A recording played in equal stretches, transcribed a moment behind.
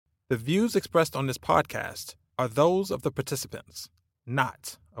The views expressed on this podcast are those of the participants,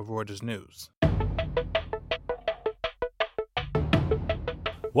 not of Reuters News.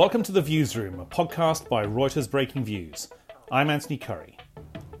 Welcome to The Views Room, a podcast by Reuters Breaking Views. I'm Anthony Curry.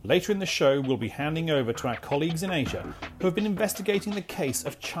 Later in the show, we'll be handing over to our colleagues in Asia who have been investigating the case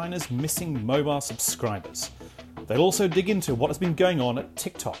of China's missing mobile subscribers. They'll also dig into what has been going on at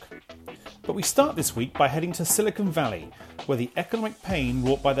TikTok. But we start this week by heading to Silicon Valley, where the economic pain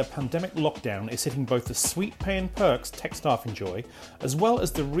wrought by the pandemic lockdown is hitting both the sweet pay and perks tech staff enjoy, as well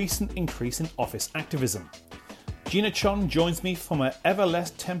as the recent increase in office activism. Gina Chon joins me from her ever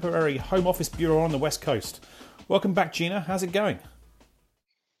less temporary home office bureau on the West Coast. Welcome back, Gina. How's it going?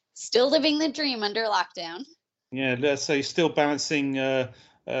 Still living the dream under lockdown. Yeah, so you're still balancing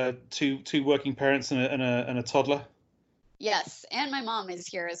two working parents and a toddler? Yes, and my mom is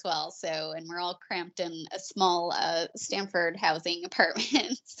here as well. And we're all cramped in a small Stanford housing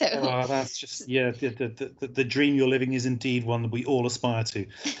apartment. That's just the dream you're living is indeed one that we all aspire to.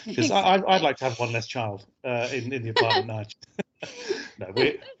 Because I'd like to have one less child in the apartment now. No,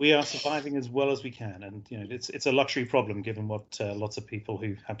 we are surviving as well as we can, and it's a luxury problem given what lots of people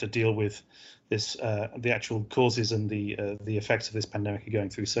who have to deal with this, the actual causes and the effects of this pandemic are going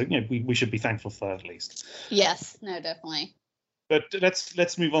through. So we should be thankful for that at least. Yes, no, definitely. But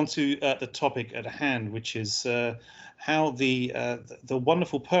let's move on to the topic at hand, which is how the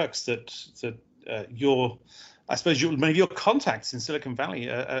wonderful perks that many of your contacts in Silicon Valley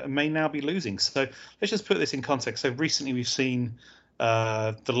may now be losing. So let's just put this in context. So recently we've seen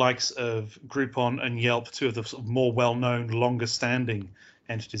the likes of Groupon and Yelp, two of the sort of more well-known, longer-standing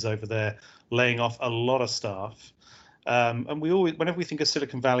entities over there, laying off a lot of staff. And we always, whenever we think of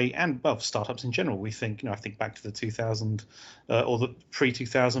Silicon Valley and startups in general, we think, I think back to the 2000 or the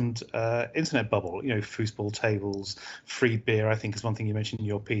pre-2000 internet bubble. Foosball tables, free beer, I think is one thing you mentioned in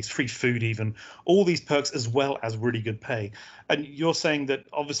your piece, free food, even all these perks as well as really good pay. And you're saying that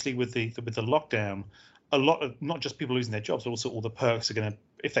obviously with the lockdown, a lot of not just people losing their jobs, but also all the perks are going to,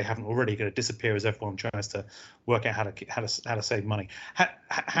 if they haven't already, going to disappear as everyone tries to work out how to save money.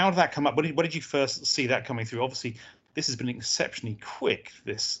 How did that come up? When did you first see that coming through? Obviously, this has been exceptionally quick,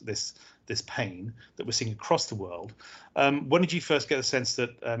 this pain that we're seeing across the world. When did you first get a sense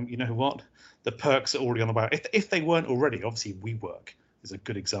that, the perks are already on the way? If they weren't already, obviously WeWork is a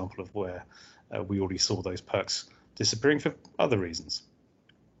good example of where we already saw those perks disappearing for other reasons.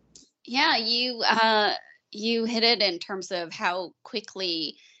 Yeah, you hit it in terms of how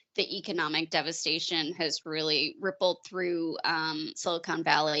quickly the economic devastation has really rippled through Silicon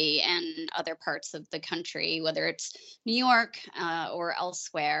Valley and other parts of the country, whether it's New York or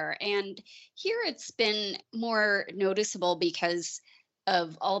elsewhere. And here it's been more noticeable because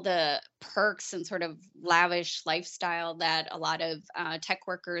of all the perks and sort of lavish lifestyle that a lot of tech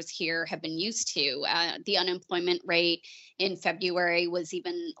workers here have been used to. The unemployment rate in February was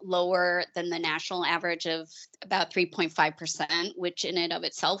even lower than the national average of about 3.5%, which in and of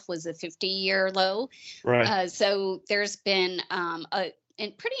itself was a 50-year low. Right. So there's been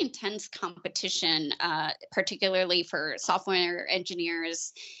pretty intense competition, particularly for software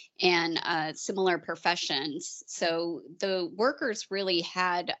engineers and similar professions. So the workers really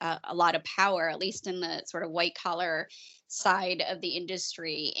had a lot of power, at least in the sort of white collar side of the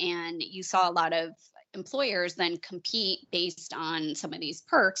industry. And you saw a lot of employers then compete based on some of these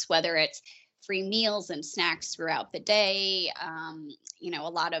perks, whether it's free meals and snacks throughout the day, a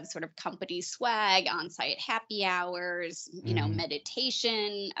lot of sort of company swag, on-site happy hours,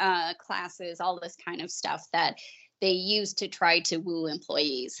 meditation classes, all this kind of stuff that they use to try to woo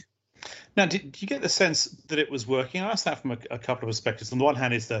employees. Now, did you get the sense that it was working? I asked that from a couple of perspectives. On the one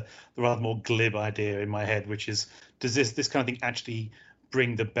hand is the rather more glib idea in my head, which is, does this kind of thing actually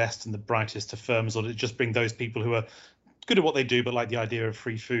bring the best and the brightest to firms, or does it just bring those people who are good at what they do, but like the idea of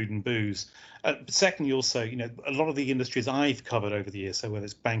free food and booze? But secondly, also, a lot of the industries I've covered over the years, so whether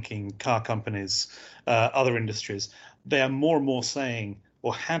it's banking, car companies, other industries, they are more and more saying,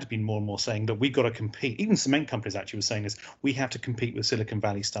 or had been more and more saying, that we've got to compete. Even cement companies actually were saying this, we have to compete with Silicon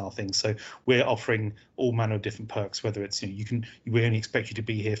Valley style things. So we're offering all manner of different perks, whether it's, we only expect you to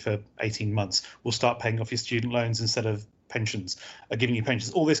be here for 18 months. We'll start paying off your student loans instead of pensions, giving you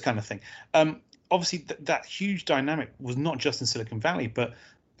pensions, all this kind of thing. Obviously, that huge dynamic was not just in Silicon Valley, but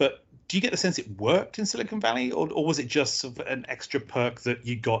do you get the sense it worked in Silicon Valley, or was it just sort of an extra perk that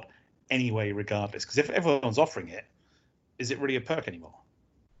you got anyway, regardless? Because if everyone's offering it, is it really a perk anymore?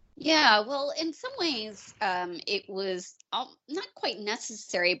 Yeah, well, in some ways, it was not quite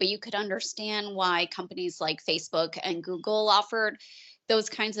necessary, but you could understand why companies like Facebook and Google offered those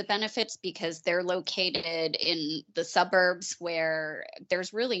kinds of benefits because they're located in the suburbs where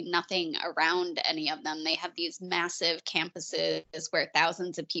there's really nothing around any of them. They have these massive campuses where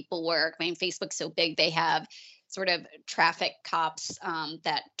thousands of people work. I mean, Facebook's so big, they have sort of traffic cops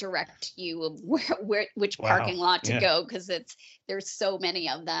that direct you of which parking lot to go, because there's so many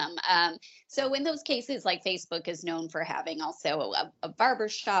of them. So in those cases, like Facebook is known for having also a barber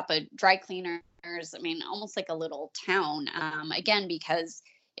shop, a dry cleaners, I mean, almost like a little town, again, because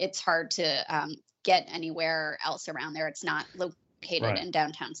it's hard to get anywhere else around there. It's not located in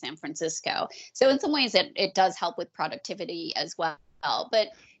downtown San Francisco. So in some ways, it does help with productivity as well. But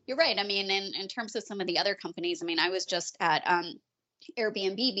you're right. I mean, in terms of some of the other companies, I mean, I was just at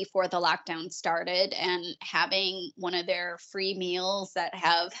Airbnb before the lockdown started, and having one of their free meals that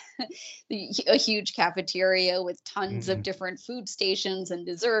have a huge cafeteria with tons of different food stations and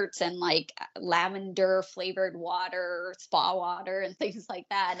desserts and like lavender flavored water, spa water, and things like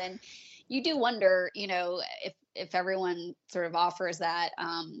that. And you do wonder, you know, if everyone sort of offers that,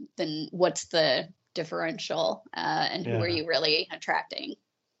 then what's the differential, and who are you really attracting?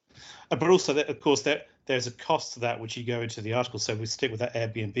 But also, of course, there's a cost to that, which you go into the article. So we stick with that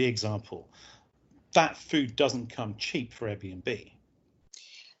Airbnb example. That food doesn't come cheap for Airbnb.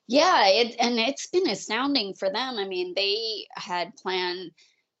 Yeah, it's been astounding for them. I mean, they had planned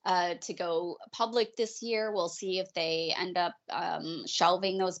to go public this year. We'll see if they end up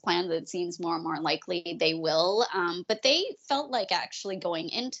shelving those plans. It seems more and more likely they will. But they felt like actually going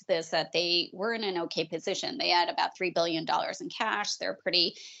into this that they were in an okay position. They had about $3 billion in cash. They're a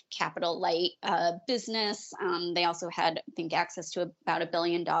pretty capital light business. They also had, I think, access to about $1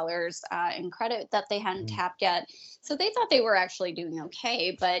 billion in credit that they hadn't tapped yet. So they thought they were actually doing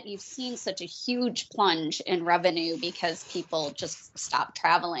okay, but you've seen such a huge plunge in revenue because people just stopped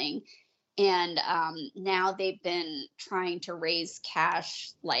traveling. And now they've been trying to raise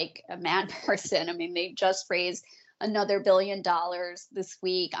cash like a mad person. I mean, they just raised another $1 billion this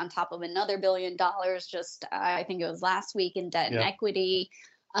week on top of another $1 billion just, I think it was last week, in debt and equity.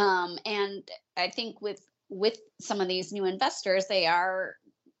 And I think with some of these new investors, they are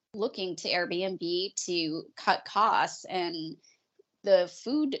looking to Airbnb to cut costs, and the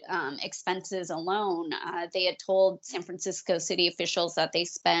food expenses alone. They had told San Francisco city officials that they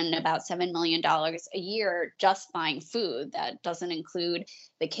spend about $7 million a year just buying food. That doesn't include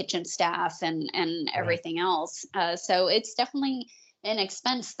the kitchen staff and everything else. So it's definitely an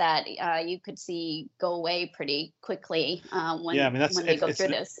expense that you could see go away pretty quickly when they go through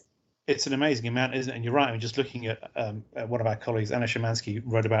this. It's an amazing amount, isn't it? And you're right. I'm just looking at one of our colleagues, Anna Szymanski,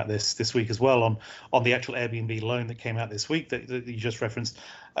 wrote about this week as well on the actual Airbnb loan that came out this week that you just referenced,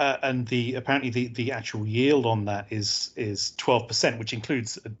 and apparently the actual yield on that is 12%, which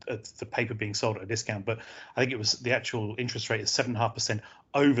includes the paper being sold at a discount. But I think it was the actual interest rate is 7.5%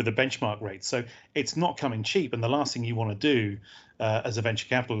 over the benchmark rate. So it's not coming cheap. And the last thing you want to do as a venture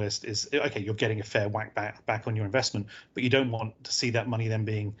capitalist is, okay, you're getting a fair whack back on your investment, but you don't want to see that money then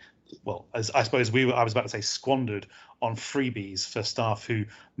being, well, as I suppose I was about to say, squandered on freebies for staff who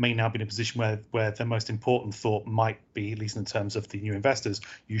may now be in a position where their most important thought might be, at least in terms of the new investors,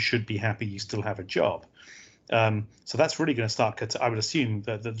 you should be happy you still have a job. So that's really going to start. I would assume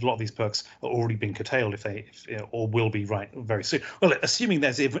that a lot of these perks are already being curtailed or will be very soon. Well, assuming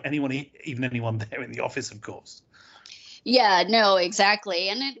there's even anyone there in the office, of course. Yeah, no, exactly.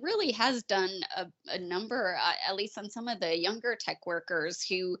 And it really has done a number, at least on some of the younger tech workers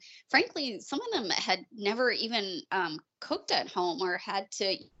who, frankly, some of them had never even cooked at home or had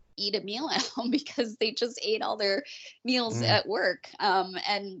to eat a meal at home because they just ate all their meals at work.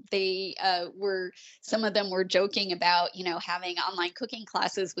 And some of them were joking about, having online cooking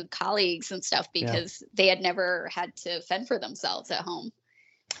classes with colleagues and stuff because they had never had to fend for themselves at home.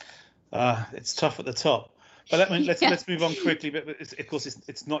 It's tough at the top. But let's move on quickly. But of course,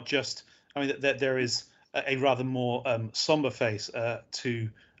 it's not just. I mean, there is a rather more somber face to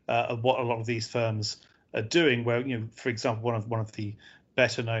what a lot of these firms are doing. Where, for example, one of the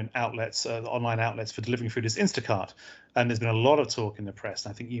better known outlets, online outlets for delivering food, is Instacart, and there's been a lot of talk in the press.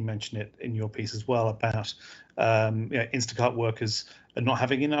 And I think you mentioned it in your piece as well about Instacart workers are not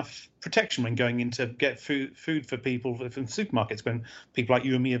having enough protection when going in to get food for people from supermarkets, when people like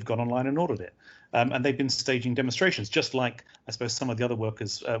you and me have gone online and ordered it. And they've been staging demonstrations, just like I suppose some of the other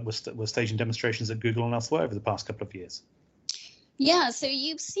workers were staging demonstrations at Google and elsewhere over the past couple of years. Yeah, so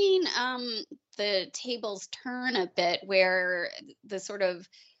you've seen the tables turn a bit, where the sort of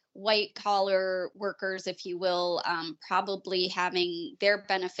white collar workers, if you will, probably having their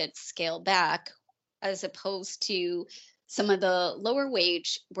benefits scaled back, as opposed to some of the lower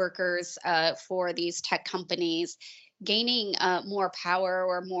wage workers for these tech companies. gaining more power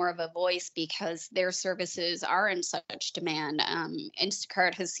or more of a voice because their services are in such demand.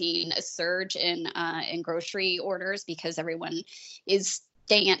 Instacart has seen a surge in grocery orders because everyone is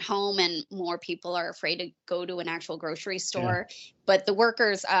staying at home and more people are afraid to go to an actual grocery store. Yeah. But the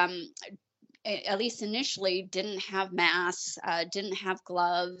workers, at least initially, didn't have masks, didn't have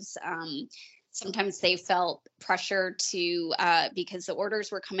gloves. Sometimes they felt pressure to, because the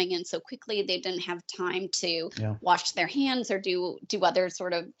orders were coming in so quickly, they didn't have time to wash their hands or do other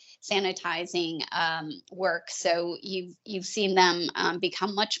sort of sanitizing work. So you've seen them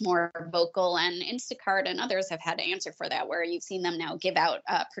become much more vocal, and Instacart and others have had to answer for that, where you've seen them now give out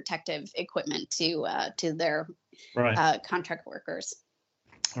protective equipment to their contract workers.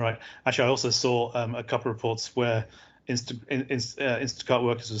 Right. Actually, I also saw a couple of reports where Instacart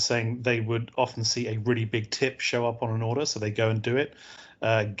workers were saying they would often see a really big tip show up on an order, so they go and do it,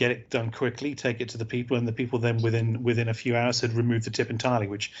 get it done quickly, take it to the people, and the people then within a few hours had removed the tip entirely,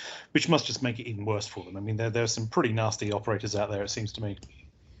 which must just make it even worse for them. I mean, there are some pretty nasty operators out there, it seems to me.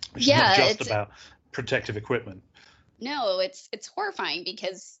 Which is not just about protective equipment. No, it's horrifying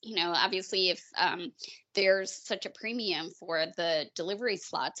because, obviously if there's such a premium for the delivery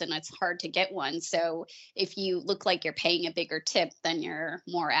slots and it's hard to get one. So if you look like you're paying a bigger tip, then you're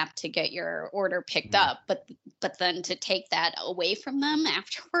more apt to get your order picked up. But then to take that away from them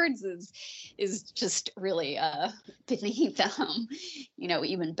afterwards is just really beneath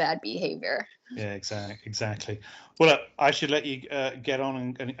even bad behavior. Yeah, exactly. Well, I should let you get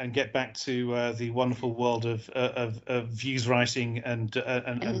on and get back to the wonderful world of views writing and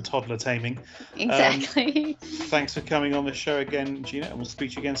toddler taming. Exactly. Thanks for coming on the show again, Gina, and we'll speak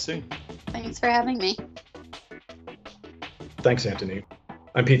to you again soon. Thanks for having me. Thanks, Anthony.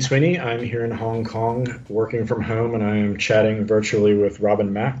 I'm Pete Sweeney. I'm here in Hong Kong working from home, and I am chatting virtually with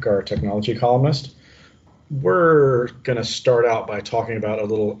Robin Mack, our technology columnist. We're going to start out by talking about a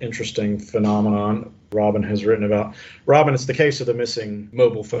little interesting phenomenon Robin has written about. Robin, it's the case of the missing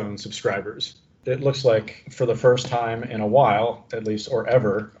mobile phone subscribers. It looks like for the first time in a while, at least, or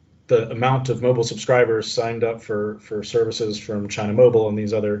ever, the amount of mobile subscribers signed up for services from China Mobile and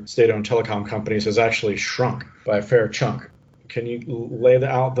these other state-owned telecom companies has actually shrunk by a fair chunk. Can you lay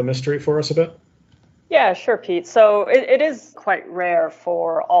out the mystery for us a bit? Yeah, sure, Pete. So it is quite rare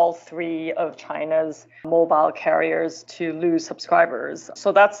for all three of China's mobile carriers to lose subscribers.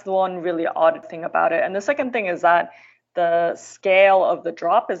 So that's the one really odd thing about it. And the second thing is that the scale of the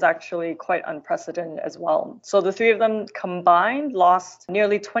drop is actually quite unprecedented as well. So the three of them combined lost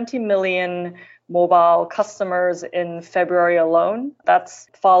nearly 20 million mobile customers in February alone. That's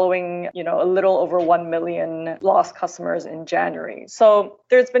following, a little over 1 million lost customers in January. So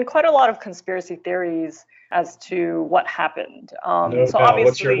there's been quite a lot of conspiracy theories as to what happened.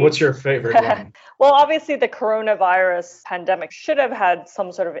 Obviously, what's your favorite one? Well, obviously the coronavirus pandemic should have had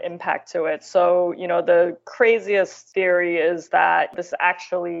some sort of impact to it. So, the craziest theory is that this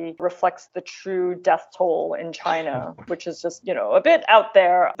actually reflects the true death toll in China, which is just, a bit out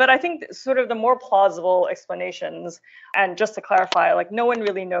there. But I think sort of the more plausible explanations, and just to clarify, no one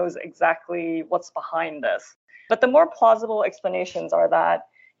really knows exactly what's behind this. But the more plausible explanations are that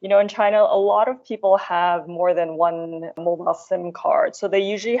in China, a lot of people have more than one mobile SIM card. So they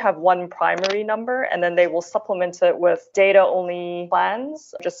usually have one primary number, and then they will supplement it with data-only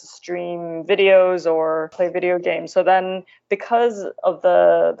plans just to stream videos or play video games. So then because of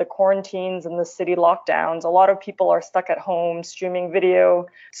the quarantines and the city lockdowns, a lot of people are stuck at home streaming video.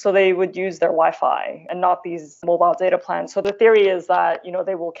 So they would use their Wi-Fi and not these mobile data plans. So the theory is that,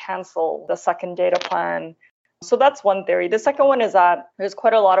 they will cancel the second data plan. So that's one theory. The second one is that there's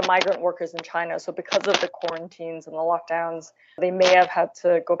quite a lot of migrant workers in China. So because of the quarantines and the lockdowns, they may have had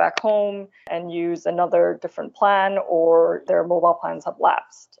to go back home and use another different plan, or their mobile plans have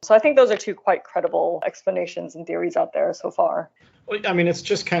lapsed. So I think those are two quite credible explanations and theories out there so far. Well, I mean, it's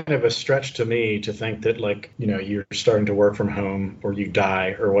just kind of a stretch to me to think that, you're starting to work from home or you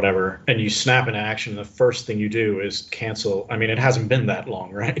die or whatever, and you snap into action. The first thing you do is cancel. I mean, it hasn't been that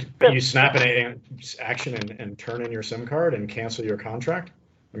long, right? But you snap into action and turn in your SIM card and cancel your contract.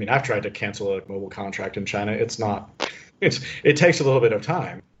 I mean, I've tried to cancel a mobile contract in China. It takes a little bit of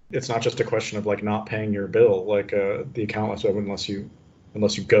time. It's not just a question of not paying your bill, the account lets open unless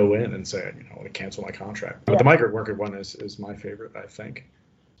you go in and say, I want to cancel my contract. But the migrant worker one is my favorite, I think.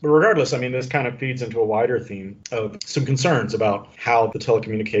 But regardless, I mean, this kind of feeds into a wider theme of some concerns about how the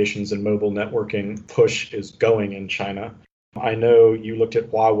telecommunications and mobile networking push is going in China. I know you looked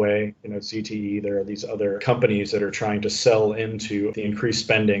at Huawei, ZTE. There are these other companies that are trying to sell into the increased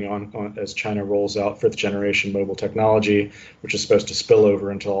spending on as China rolls out fifth generation mobile technology, which is supposed to spill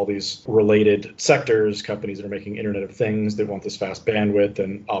over into all these related sectors, companies that are making Internet of Things that want this fast bandwidth,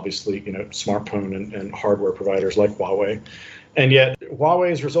 and obviously, smartphone and hardware providers like Huawei. And yet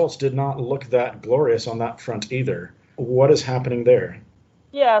Huawei's results did not look that glorious on that front either. What is happening there?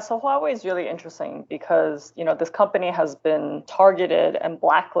 Yeah, so Huawei is really interesting because, this company has been targeted and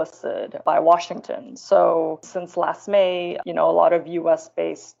blacklisted by Washington. So since last May, a lot of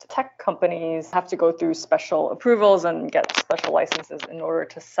US-based tech companies have to go through special approvals and get special licenses in order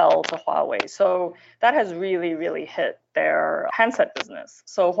to sell to Huawei. So that has really, really hit their handset business.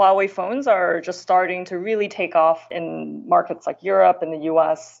 So Huawei phones are just starting to really take off in markets like Europe and the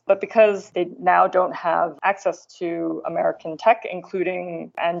US. But because they now don't have access to American tech,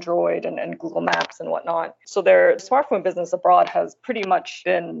 including Android and Google Maps and whatnot, so their smartphone business abroad has pretty much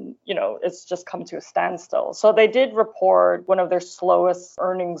been, it's just come to a standstill. So they did report one of their slowest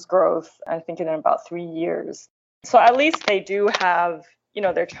earnings growth, I think, in about 3 years. So at least they do have,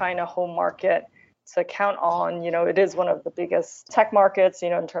 their China home market to count on. It is one of the biggest tech markets,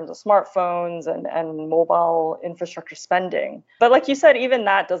 in terms of smartphones and mobile infrastructure spending. But like you said, even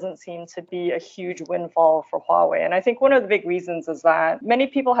that doesn't seem to be a huge windfall for Huawei. And I think one of the big reasons is that many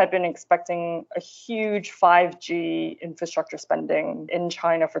people had been expecting a huge 5G infrastructure spending in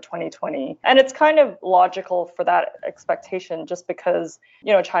China for 2020. And it's kind of logical for that expectation just because,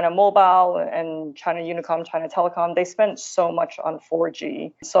 China Mobile and China Unicom, China Telecom, they spent so much on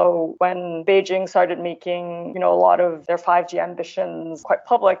 4G. So when Beijing started making, a lot of their 5G ambitions quite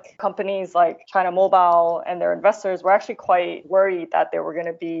public, companies like China Mobile and their investors were actually quite worried that they were going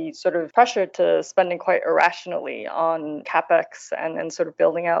to be sort of pressured to spending quite irrationally on CapEx and sort of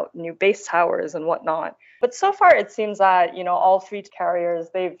building out new base towers and whatnot. But so far, it seems that, all three carriers,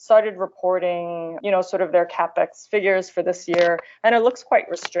 they've started reporting, sort of their CapEx figures for this year, and it looks quite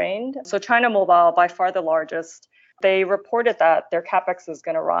restrained. So China Mobile, by far the largest, they reported that their CapEx is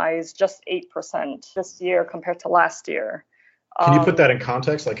going to rise just 8% this year compared to last year. Can you put that in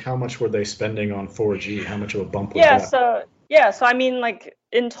context? Like, how much were they spending on 4G? How much of a bump was that? So I mean, like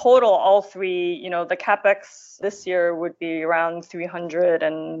in total, all three, the CapEx this year would be around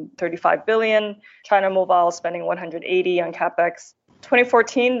 335 billion. China Mobile spending 180 on CapEx.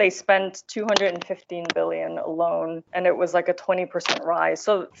 2014, they spent 215 billion alone, and it was like a 20% rise.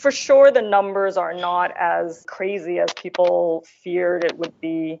 So for sure, the numbers are not as crazy as people feared it would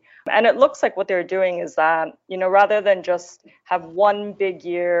be. And it looks like what they're doing is that, rather than just have one big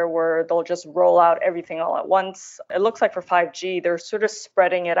year where they'll just roll out everything all at once, it looks like for 5G, they're sort of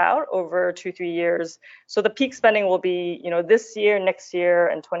spreading it out over 2-3 years. So the peak spending will be, this year, next year,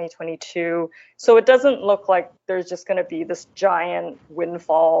 and 2022. So it doesn't look like there's just going to be this giant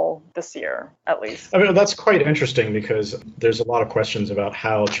windfall this year, at least. I mean, that's quite interesting because there's a lot of questions about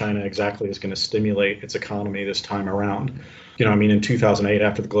how China exactly is going to stimulate its economy this time around. In 2008,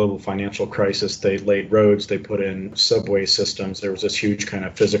 after the global financial crisis, they laid roads, they put in subway systems. There was this huge kind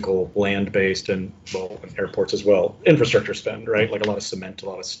of physical land-based and, airports as well, infrastructure spend, right? Like a lot of cement, a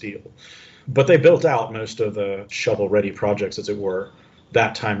lot of steel. But they built out most of the shovel-ready projects, as it were,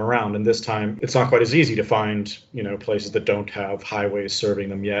 that time around. And this time, it's not quite as easy to find, places that don't have highways serving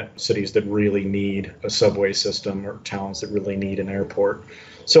them yet, cities that really need a subway system or towns that really need an airport.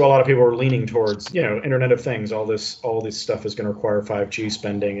 So a lot of people are leaning towards, Internet of Things. All this stuff is going to require 5G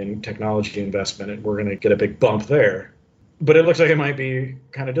spending and technology investment, and we're going to get a big bump there. But it looks like it might be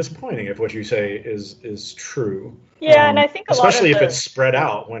kind of disappointing if what you say is true. Yeah, and I think especially if it's spread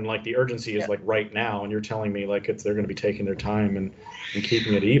out when like the urgency is like right now, and you're telling me like they're going to be taking their time and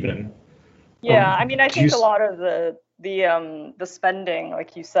keeping it even. Yeah, I think a lot of the spending,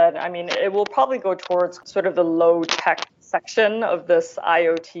 like you said, it will probably go towards sort of the low tech section of this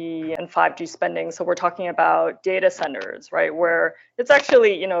IoT and 5G spending. So we're talking about data centers, right? Where it's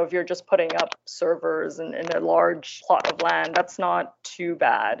actually, if you're just putting up servers in a large plot of land, that's not too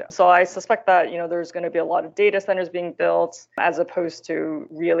bad. So I suspect that, there's going to be a lot of data centers being built as opposed to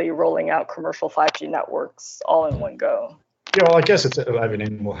really rolling out commercial 5G networks all in one go. Yeah, well, I guess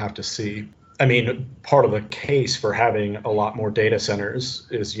we'll have to see. Part of the case for having a lot more data centers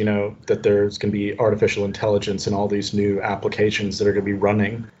is, that there's going to be artificial intelligence and all these new applications that are going to be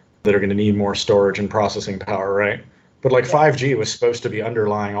running that are going to need more storage and processing power, right? But 5G was supposed to be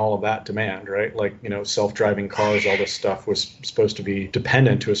underlying all of that demand, right? Self-driving cars, all this stuff was supposed to be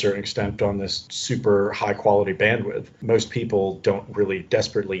dependent to a certain extent on this super high quality bandwidth. Most people don't really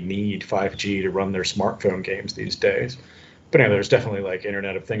desperately need 5G to run their smartphone games these days. But anyway, there's definitely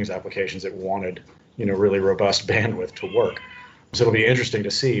Internet of Things applications that wanted really robust bandwidth to work. So it'll be interesting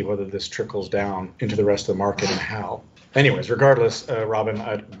to see whether this trickles down into the rest of the market and how. Anyways, regardless, Robin,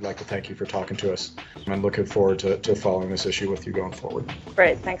 I'd like to thank you for talking to us. I'm looking forward to following this issue with you going forward.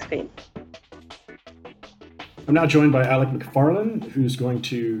 Great. Thanks, Pete. I'm now joined by Alec McFarlane, who's going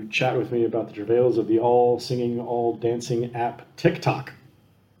to chat with me about the travails of the all-singing, all-dancing app TikTok.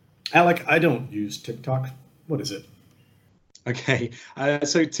 Alec, I don't use TikTok. What is it? Okay,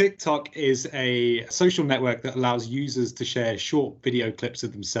 so TikTok is a social network that allows users to share short video clips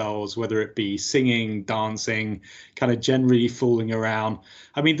of themselves, whether it be singing, dancing, kind of generally fooling around.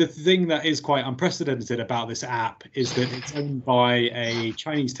 I mean, the thing that is quite unprecedented about this app is that it's owned by a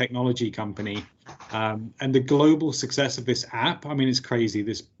Chinese technology company. And the global success of this app, I mean, it's crazy.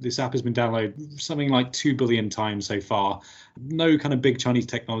 This app has been downloaded something like 2 billion times so far. No kind of big Chinese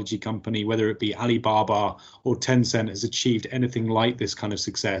technology company, whether it be Alibaba or Tencent, has achieved anything like this kind of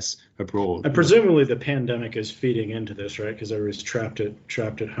success abroad. And presumably the pandemic is feeding into this, right? Because everybody's trapped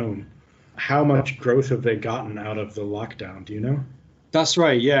at home. How much growth have they gotten out of the lockdown? Do you know? That's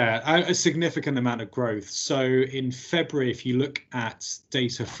right, yeah, a significant amount of growth. So in February, if you look at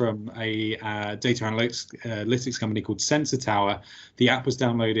data from a data analytics company called Sensor Tower, the app was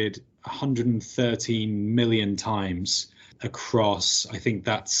downloaded 113 million times across, I think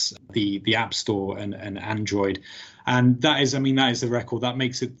that's the App Store and Android. And that is the record. That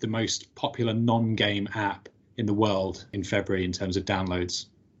makes it the most popular non-game app in the world in February in terms of downloads.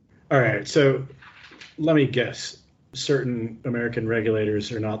 All right, so let me guess. Certain American regulators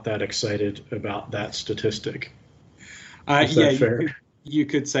are not that excited about that statistic. Is that fair? You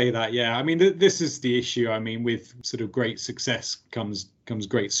could say that, yeah. I mean, this is the issue. I mean, with sort of great success comes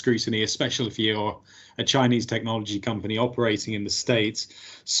great scrutiny, especially if you're a Chinese technology company operating in the States.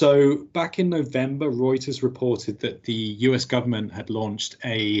 So back in November, Reuters reported that the US government had launched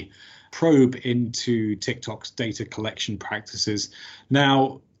a probe into TikTok's data collection practices.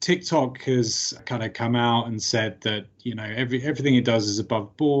 Now, TikTok has kind of come out and said that, everything it does is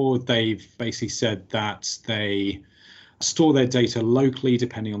above board. They've basically said that they store their data locally,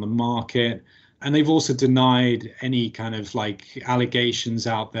 depending on the market. And they've also denied any kind of allegations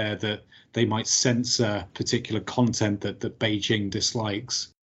out there that they might censor particular content that Beijing dislikes.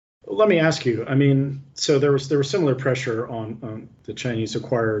 Let me ask you, I mean, so there was similar pressure on the Chinese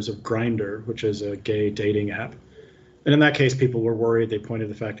acquirers of Grindr, which is a gay dating app. And in that case, people were worried. They pointed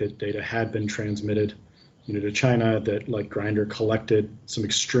to the fact that data had been transmitted, to China, that Grindr collected some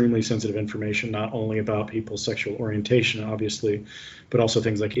extremely sensitive information, not only about people's sexual orientation, obviously, but also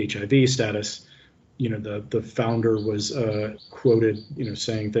things like HIV status. The founder was quoted,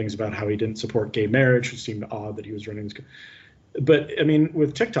 saying things about how he didn't support gay marriage, which seemed odd that he was running this. But I mean,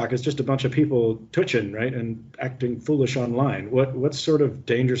 with TikTok, it's just a bunch of people twitching, right, and acting foolish online. What sort of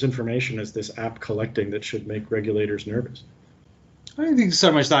dangerous information is this app collecting that should make regulators nervous? I don't think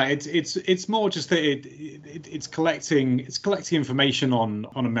so much that it's more just that it's collecting information on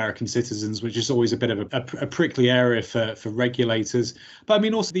American citizens, which is always a bit of a prickly area for regulators. But I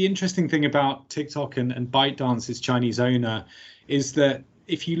mean, also the interesting thing about TikTok and ByteDance, its Chinese owner, is that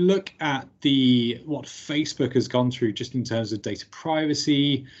if you look at what Facebook has gone through just in terms of data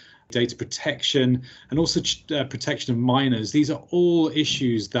privacy, data protection, and also protection of minors, these are all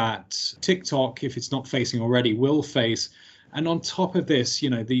issues that TikTok, if it's not facing already, will face. And on top of this,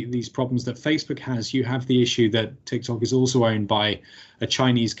 these problems that Facebook has, you have the issue that TikTok is also owned by a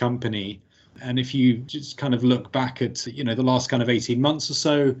Chinese company. And if you just kind of look back at, the last kind of 18 months or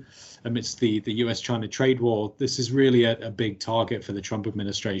so, amidst the US-China trade war, this is really a big target for the Trump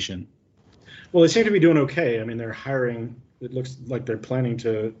administration. Well, they seem to be doing okay. I mean, they're hiring. It looks like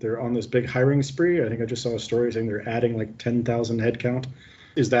they're on this big hiring spree. I think I just saw a story saying they're adding 10,000 headcount.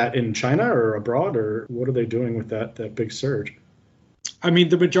 Is that in China or abroad, or what are they doing with that big surge? I mean,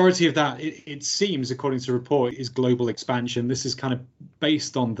 the majority of that, it seems, according to the report, is global expansion. This is kind of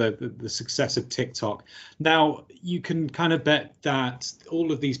based on the success of TikTok. Now, you can kind of bet that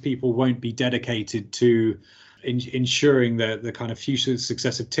all of these people won't be dedicated to ensuring the kind of future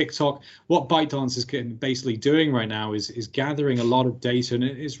success of TikTok. What ByteDance is basically doing right now is gathering a lot of data, and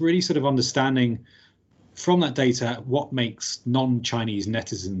it's really sort of understanding from that data what makes non-Chinese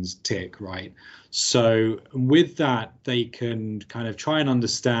netizens tick, right? So with that, they can kind of try and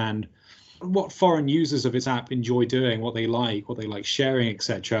understand what foreign users of its app enjoy doing, what they like sharing,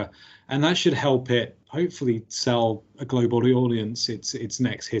 etc. And that should help it hopefully sell a global audience its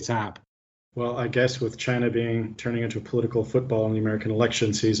next hit app. Well, I guess with China turning into a political football in the American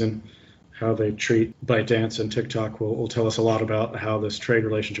election season, how they treat ByteDance and TikTok will tell us a lot about how this trade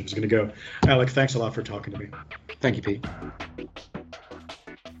relationship is going to go. Alec, thanks a lot for talking to me. Thank you, Pete.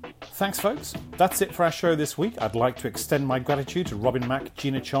 Thanks, folks. That's it for our show this week. I'd like to extend my gratitude to Robin Mack,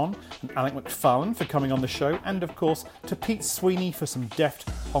 Gina Chon, and Alec McFarlane for coming on the show, and of course to Pete Sweeney for some deft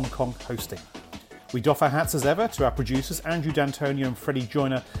Hong Kong hosting. We doff our hats as ever to our producers Andrew D'Antonio and Freddie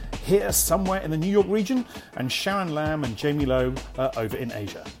Joyner here somewhere in the New York region, and Sharon Lamb and Jamie Lowe over in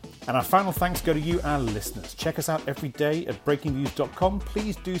Asia. And our final thanks go to you, our listeners. Check us out every day at breakingviews.com.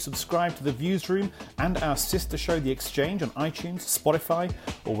 Please do subscribe to The Views Room and our sister show, The Exchange, on iTunes, Spotify,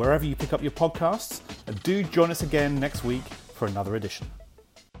 or wherever you pick up your podcasts. And do join us again next week for another edition.